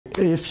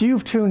If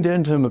you've tuned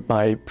into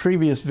my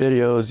previous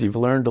videos, you've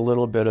learned a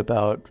little bit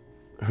about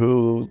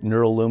who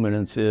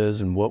neuroluminance is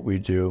and what we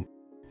do.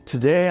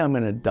 Today, I'm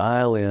going to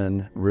dial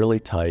in really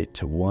tight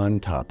to one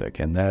topic,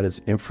 and that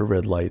is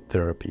infrared light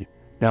therapy.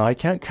 Now, I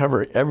can't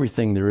cover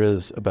everything there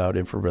is about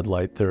infrared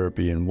light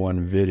therapy in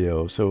one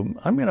video, so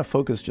I'm going to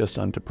focus just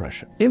on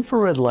depression.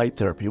 Infrared light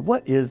therapy,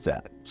 what is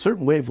that?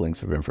 Certain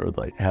wavelengths of infrared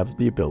light have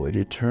the ability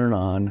to turn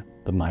on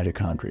the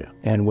mitochondria.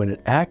 And when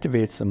it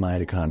activates the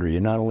mitochondria, you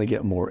not only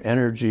get more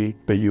energy,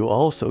 but you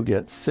also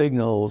get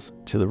signals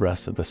to the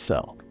rest of the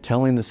cell,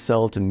 telling the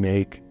cell to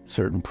make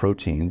certain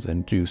proteins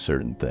and do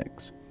certain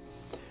things.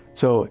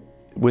 So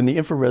when the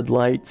infrared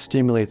light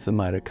stimulates the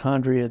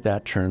mitochondria,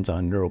 that turns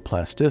on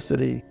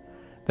neuroplasticity,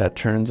 that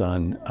turns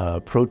on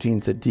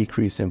proteins that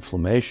decrease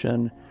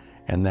inflammation,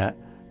 and that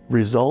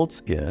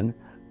results in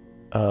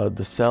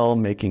the cell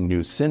making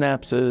new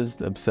synapses,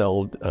 the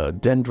cell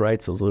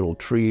dendrites, those little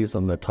trees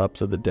on the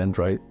tops of the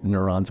dendrite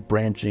neurons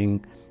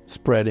branching,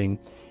 spreading,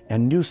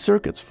 and new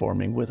circuits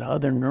forming with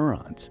other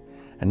neurons.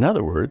 In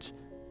other words,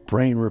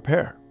 brain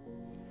repair.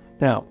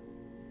 Now,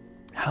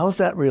 how does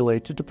that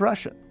relate to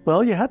depression?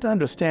 Well, you have to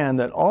understand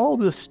that all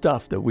this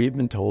stuff that we've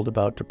been told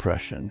about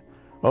depression,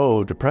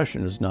 oh,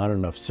 depression is not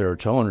enough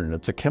serotonin,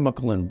 it's a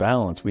chemical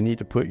imbalance, we need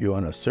to put you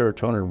on a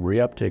serotonin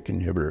reuptake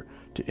inhibitor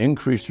to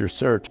increase your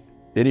serotonin.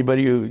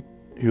 Anybody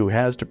who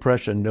has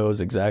depression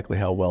knows exactly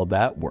how well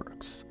that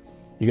works.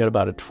 You got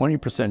about a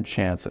 20%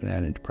 chance that an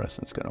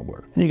antidepressant is going to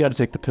work. And you got to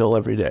take the pill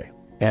every day.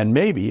 And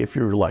maybe if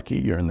you're lucky,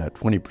 you're in that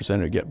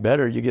 20% to get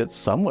better, you get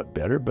somewhat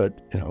better,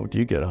 but do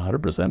you get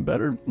 100%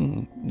 better?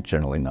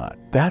 Generally not.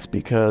 That's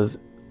because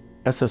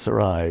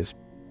SSRIs,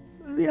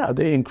 yeah,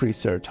 they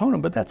increase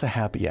serotonin, but that's a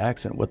happy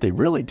accident. What they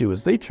really do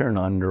is they turn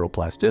on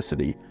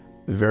neuroplasticity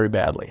very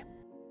badly.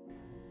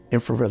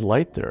 Infrared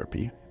light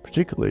therapy,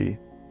 particularly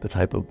the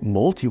type of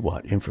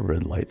multi-watt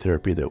infrared light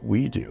therapy that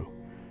we do,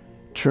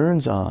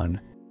 turns on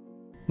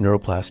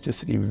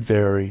neuroplasticity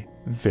very,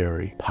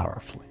 very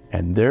powerfully.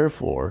 And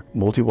therefore,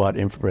 multi-watt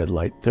infrared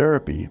light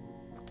therapy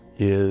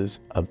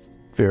is a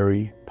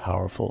very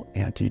powerful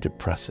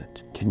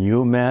antidepressant. Can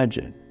you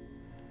imagine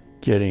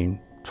getting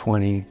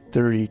 20,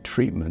 30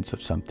 treatments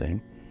of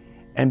something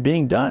and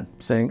being done,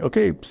 saying,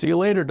 okay, see you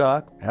later,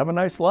 doc, have a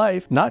nice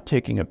life, not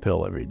taking a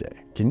pill every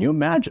day? Can you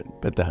imagine?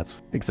 But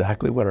that's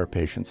exactly what our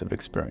patients have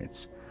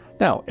experienced.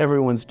 Now,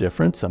 everyone's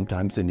different.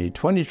 Sometimes they need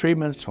 20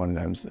 treatments,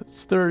 sometimes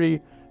it's 30,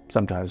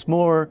 sometimes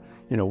more.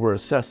 We're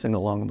assessing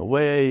along the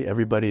way.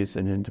 Everybody's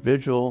an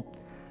individual.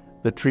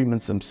 The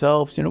treatments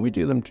themselves, we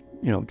do them,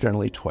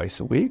 generally twice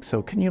a week.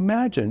 So can you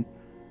imagine,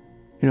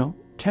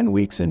 10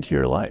 weeks into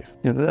your life?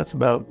 That's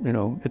about,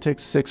 it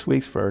takes 6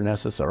 weeks for an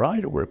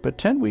SSRI to work, but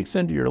 10 weeks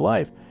into your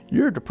life,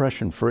 you're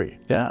depression-free.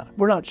 Yeah,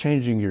 we're not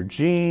changing your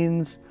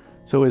genes.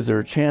 So is there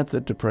a chance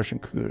that depression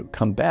could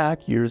come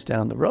back years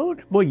down the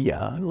road? Well,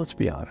 yeah, let's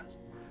be honest.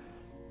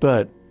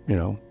 But,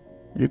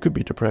 you could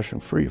be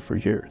depression-free for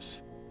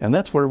years. And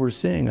that's what we're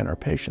seeing in our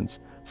patients.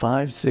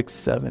 5, 6,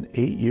 7,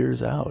 8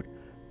 years out,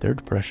 they're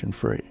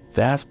depression-free.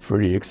 That's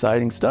pretty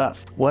exciting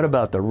stuff. What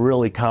about the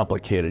really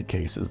complicated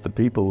cases? The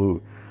people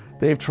who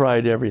they've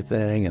tried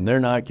everything and they're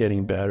not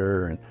getting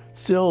better and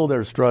still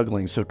they're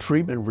struggling. So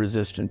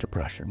treatment-resistant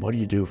depression, what do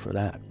you do for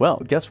that?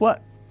 Well, guess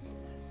what?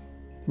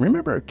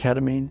 Remember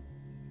ketamine?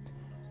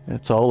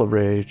 It's all the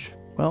rage.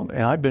 Well,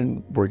 I've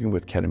been working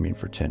with ketamine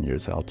for 10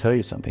 years. And I'll tell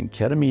you something,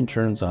 ketamine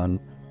turns on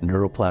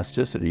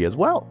neuroplasticity as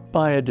well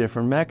by a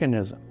different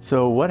mechanism.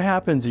 So what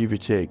happens if you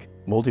take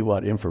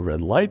multi-watt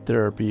infrared light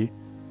therapy,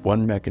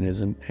 one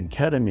mechanism, and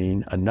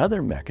ketamine,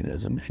 another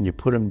mechanism, and you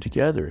put them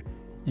together,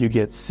 you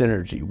get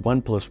synergy.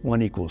 1 +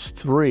 1 =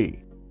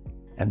 3.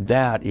 And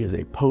that is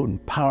a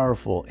potent,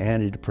 powerful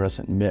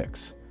antidepressant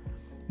mix,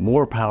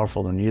 more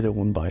powerful than either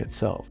one by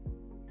itself.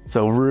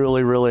 So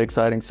really, really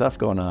exciting stuff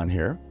going on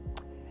here.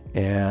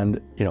 And,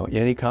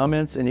 any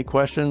comments, any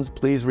questions,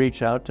 please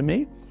reach out to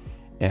me.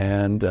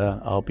 And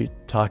I'll be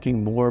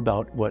talking more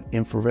about what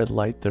infrared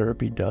light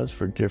therapy does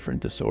for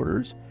different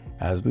disorders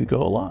as we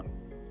go along.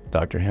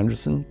 Dr.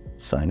 Henderson,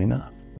 signing off.